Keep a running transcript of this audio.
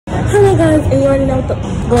Hello guys, and you already know what the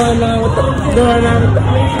going on with the going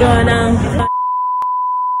on.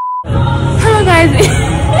 Hello guys.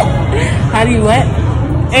 How do you what?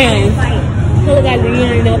 Anyways, hello guys, and you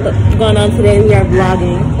already know what's going on today. We are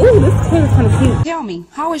vlogging. Ooh, this kid is kind of cute. Tell me,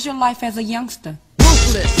 how is your life as a youngster?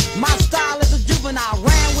 Ruthless. My style is a juvenile.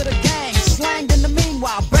 Ran with a gang, slanged in the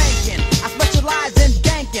meanwhile, banking. I specialize in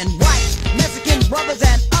ganking white Mexican brothers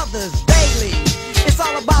and others daily. It's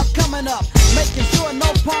all about coming up, making sure no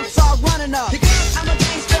punks are running up. Because I'm a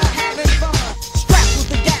gangster having fun, strapped with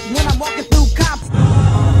the gat when I'm walking through comp.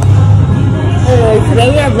 Anyway, today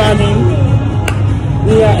we are vlogging.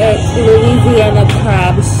 We are at Louisiana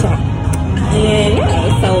Crab Shop. And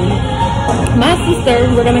yeah, so my sister,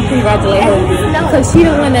 we're gonna congratulate her because she's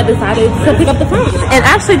the one that decided to pick up the phone. And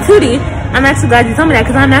actually, Tootie, I'm actually glad you told me that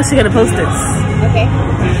because I'm actually gonna post this. Okay.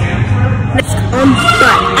 But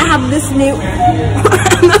I have this new.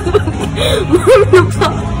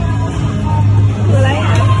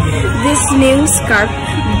 This new scarf.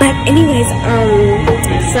 But anyways,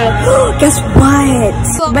 so guess what?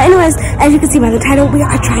 But anyways, as you can see by the title, we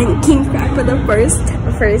are trying king crab for the first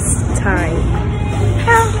time.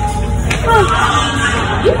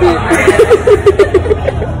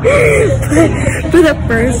 But for the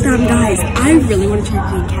first time, guys, I really want to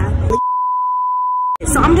try king crab.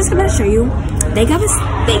 So I'm just gonna show you. They gave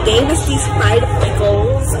us these fried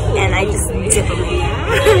pickles, and I just dip them in there.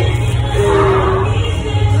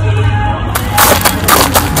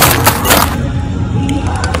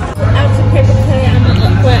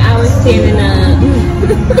 I was standing up.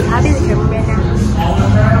 I'll be the cameraman now.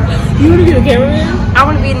 You want to be the cameraman? I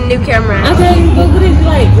want to be the new cameraman. Okay, but what if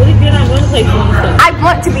you're not going to play film stuff? I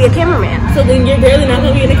want to be a cameraman. So then you're barely not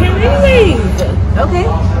going to be in the camera anyways. Okay.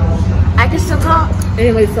 I can still talk.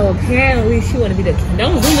 Anyway, so apparently she want to be the.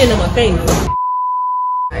 Don't zoom in on my face.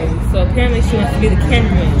 So apparently she wants to be the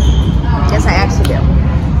cameraman. Yes, I actually do.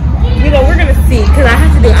 You know, we're gonna see because I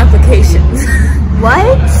have to do applications. What?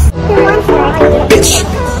 Bitch,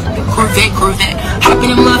 Corvette, hop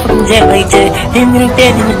in a motherfucking jet like that, then in the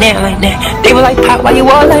dead in the net like that. They were like, Pop, why you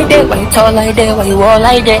all like that? Why you tall like that? Why you all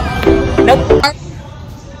like that? Nope.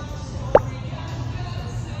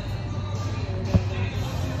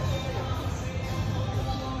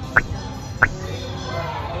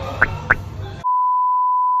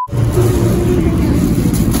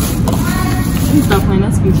 Stop playing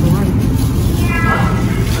that speech for life.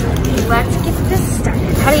 Let's get this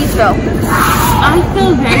started. How do you feel? I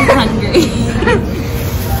feel very hungry.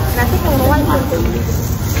 And I think I'm gonna want something.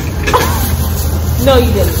 No,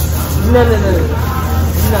 you didn't. No.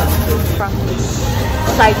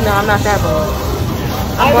 It's like, no, I'm not that bold.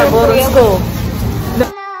 I'm more bold in school.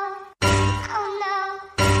 No.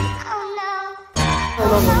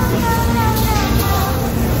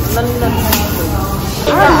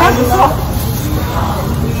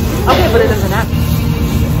 Okay, but it doesn't happen.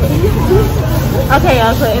 Okay,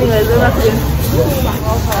 y'all, so anyways, we're about to get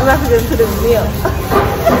into this meal.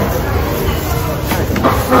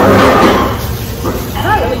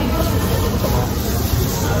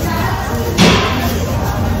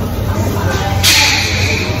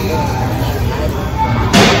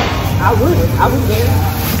 I was there.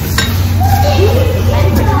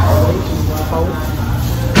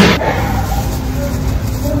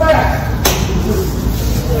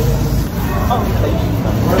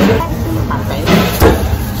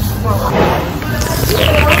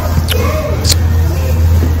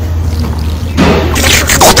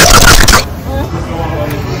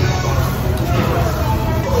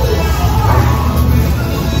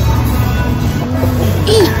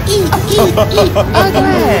 Eat.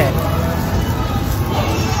 Okay.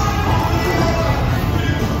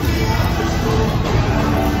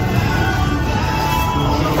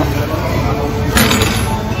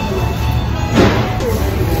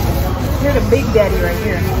 You're the big daddy right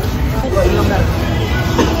here. Well, you don't know.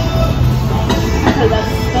 Because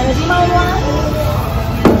that's gonna be my one.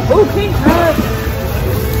 Oh, king crab.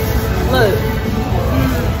 Look.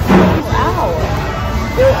 Ow.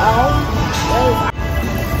 They're all.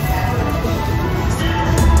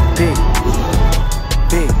 Big.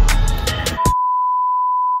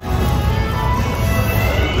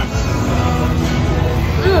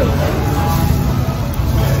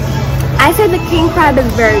 I said the king crab is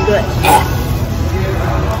very good.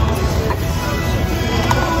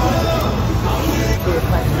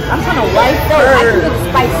 I'm trying to wife her. I can do the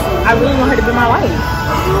spicy. I really want her to be my wife.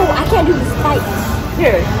 No, I can't do the spicy.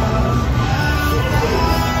 Here.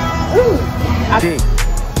 Ooh.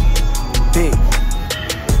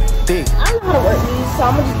 Big. I don't know how to work these, so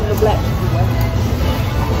I'm gonna just do the black one.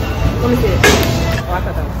 Let me see it. Oh, I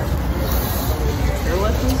thought that was her. There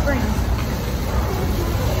was?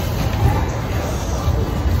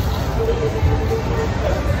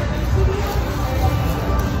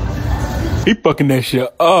 He fucking that shit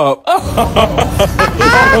up. Oh,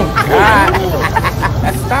 God.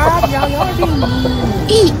 Stop, y'all. Y'all be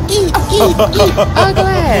eat.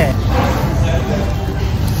 Ugly.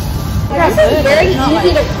 This is very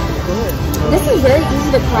easy to. This is very easy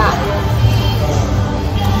to crack.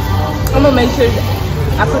 I'm gonna make sure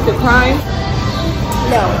I put the crime.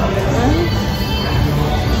 No.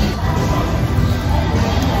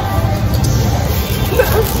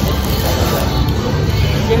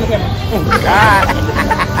 Get in the camera. Oh, God.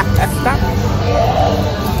 Stop.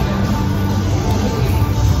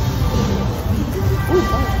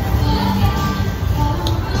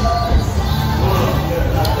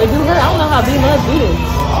 It do hurt. I don't know how big much do this.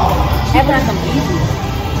 Everyone some easy.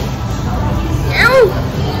 Ow!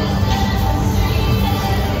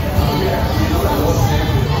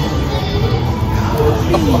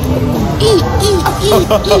 Eat.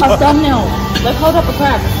 A thumbnail. Let's hold up a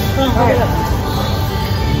crab. Hold on, hold it up.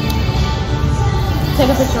 Take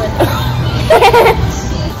a picture right there.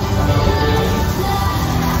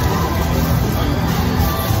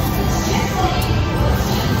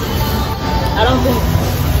 I don't think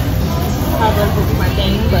crab legs would be my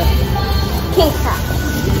thing, but King crab.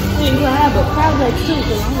 king crab, but crab legs too,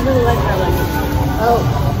 because I don't really like crab legs. Oh.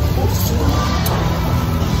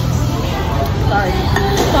 Sorry.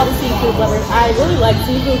 It's all the seafood lovers. I really like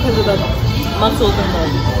seafood because of the mussels and the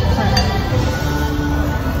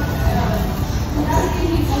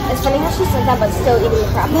It's funny how she said that, but still eating the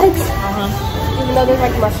crab legs. Even though there's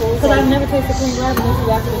like mussels. Because I've never tasted king crab and this is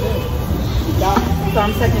actually good. Yeah. So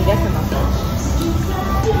I'm second guessing myself.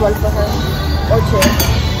 One for her. Or two.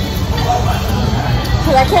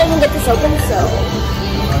 Because I can't even get this open, so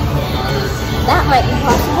that might be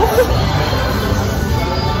possible.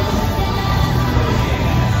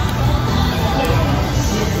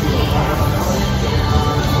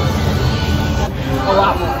 A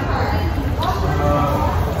lot more.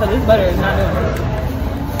 So this butter is not doing it.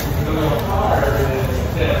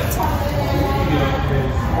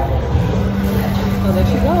 So there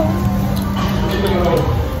she goes.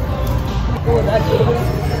 Oh, that's good.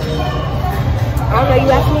 I don't know,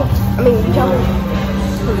 you asked me. I mean, you tell me.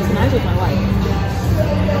 Because it's nice with my wife.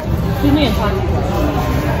 She's me and Tanya.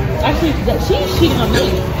 Actually, she's cheating on me.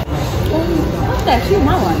 What's that? She's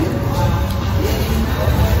my wife.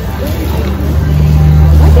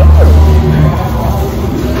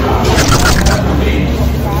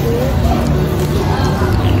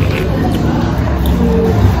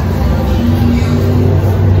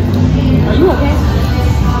 Are you okay?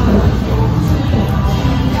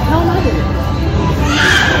 How am I doing?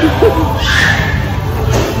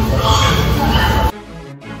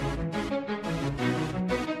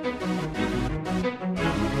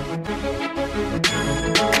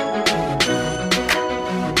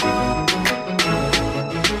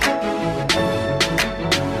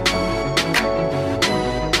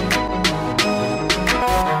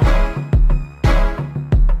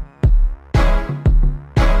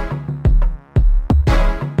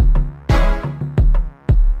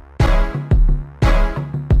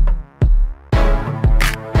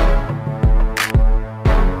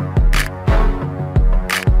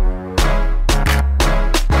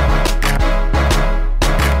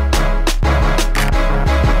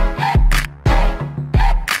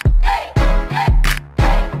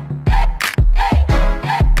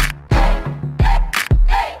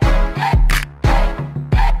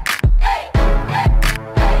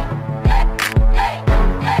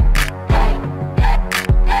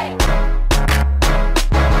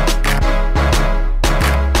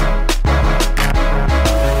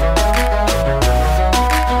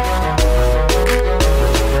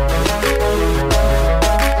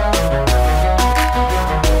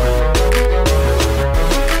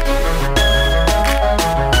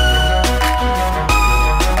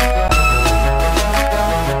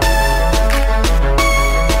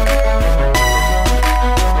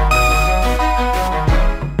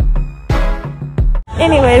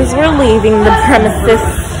 Anyways, we're leaving the premises.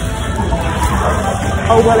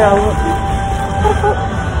 Oh, whatever.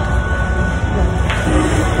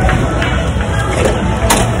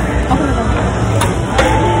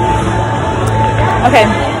 Okay.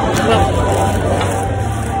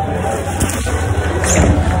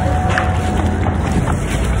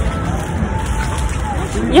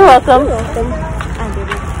 You're welcome. You're welcome.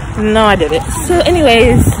 No, I didn't. So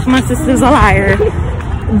anyways, my sister's a liar.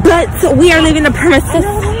 But we are leaving the premises.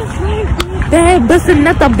 Bad, busting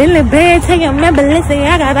up the Billy bed, taking member, listen,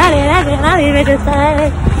 I got out of it, I can't even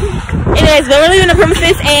decide. Anyways, but we're leaving the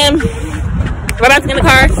premises and we're about to get in the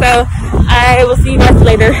car. So I will see you guys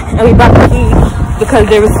later. And we bought the keys because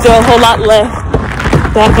there was still a whole lot left.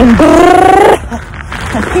 Back in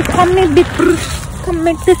come make this. Come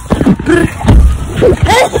make this.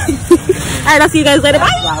 Alright, I'll see you guys later.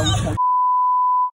 Bye.